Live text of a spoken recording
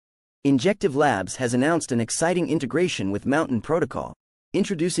Injective Labs has announced an exciting integration with Mountain Protocol,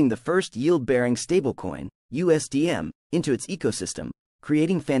 introducing the first yield-bearing stablecoin, USDM, into its ecosystem,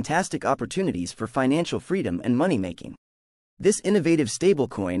 creating fantastic opportunities for financial freedom and money-making. This innovative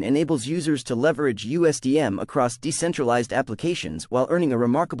stablecoin enables users to leverage USDM across decentralized applications while earning a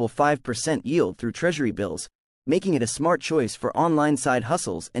remarkable 5% yield through treasury bills, making it a smart choice for online side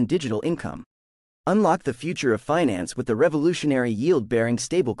hustles and digital income. Unlock the future of finance with the revolutionary yield-bearing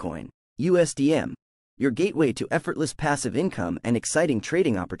stablecoin, USDM, your gateway to effortless passive income and exciting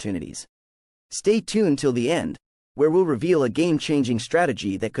trading opportunities. Stay tuned till the end, where we'll reveal a game-changing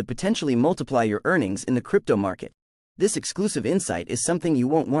strategy that could potentially multiply your earnings in the crypto market. This exclusive insight is something you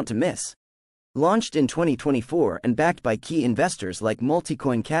won't want to miss. Launched in 2024 and backed by key investors like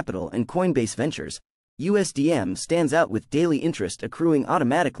Multicoin Capital and Coinbase Ventures, USDM stands out with daily interest accruing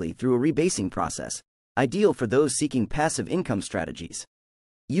automatically through a rebasing process, ideal for those seeking passive income strategies.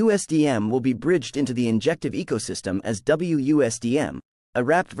 USDM will be bridged into the Injective ecosystem as WUSDM, a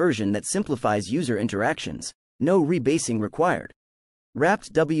wrapped version that simplifies user interactions, no rebasing required.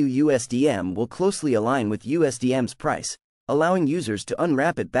 Wrapped WUSDM will closely align with USDM's price, allowing users to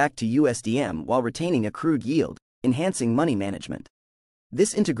unwrap it back to USDM while retaining accrued yield, enhancing money management.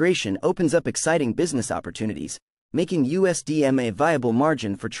 This integration opens up exciting business opportunities, making USDM a viable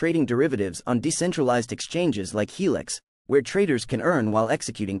margin for trading derivatives on decentralized exchanges like Helix, where traders can earn while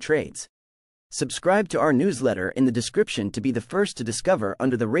executing trades. Subscribe to our newsletter in the description to be the first to discover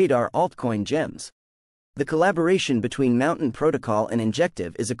under-the-radar altcoin gems. The collaboration between Mountain Protocol and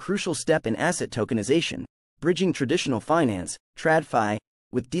Injective is a crucial step in asset tokenization, bridging traditional finance, TradFi,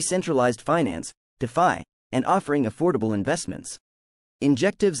 with decentralized finance, DeFi, and offering affordable investments.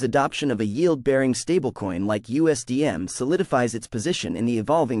 Injective's adoption of a yield-bearing stablecoin like USDM solidifies its position in the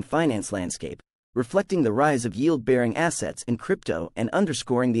evolving finance landscape, reflecting the rise of yield-bearing assets in crypto and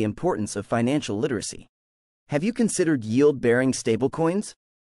underscoring the importance of financial literacy. Have you considered yield-bearing stablecoins?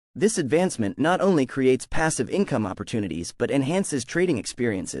 This advancement not only creates passive income opportunities but enhances trading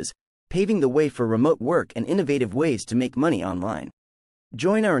experiences, paving the way for remote work and innovative ways to make money online.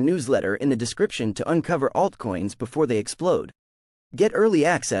 Join our newsletter in the description to uncover altcoins before they explode. Get early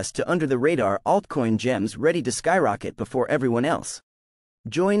access to under-the-radar altcoin gems ready to skyrocket before everyone else.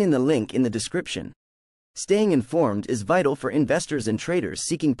 Join in the link in the description. Staying informed is vital for investors and traders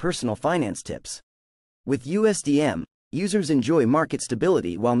seeking personal finance tips. With USDM, users enjoy market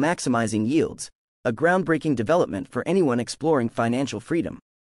stability while maximizing yields, a groundbreaking development for anyone exploring financial freedom.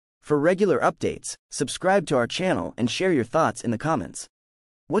 For regular updates, subscribe to our channel and share your thoughts in the comments.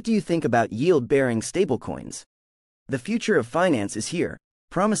 What do you think about yield-bearing stablecoins? The future of finance is here,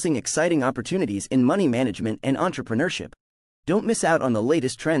 promising exciting opportunities in money management and entrepreneurship. Don't miss out on the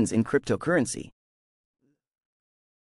latest trends in cryptocurrency.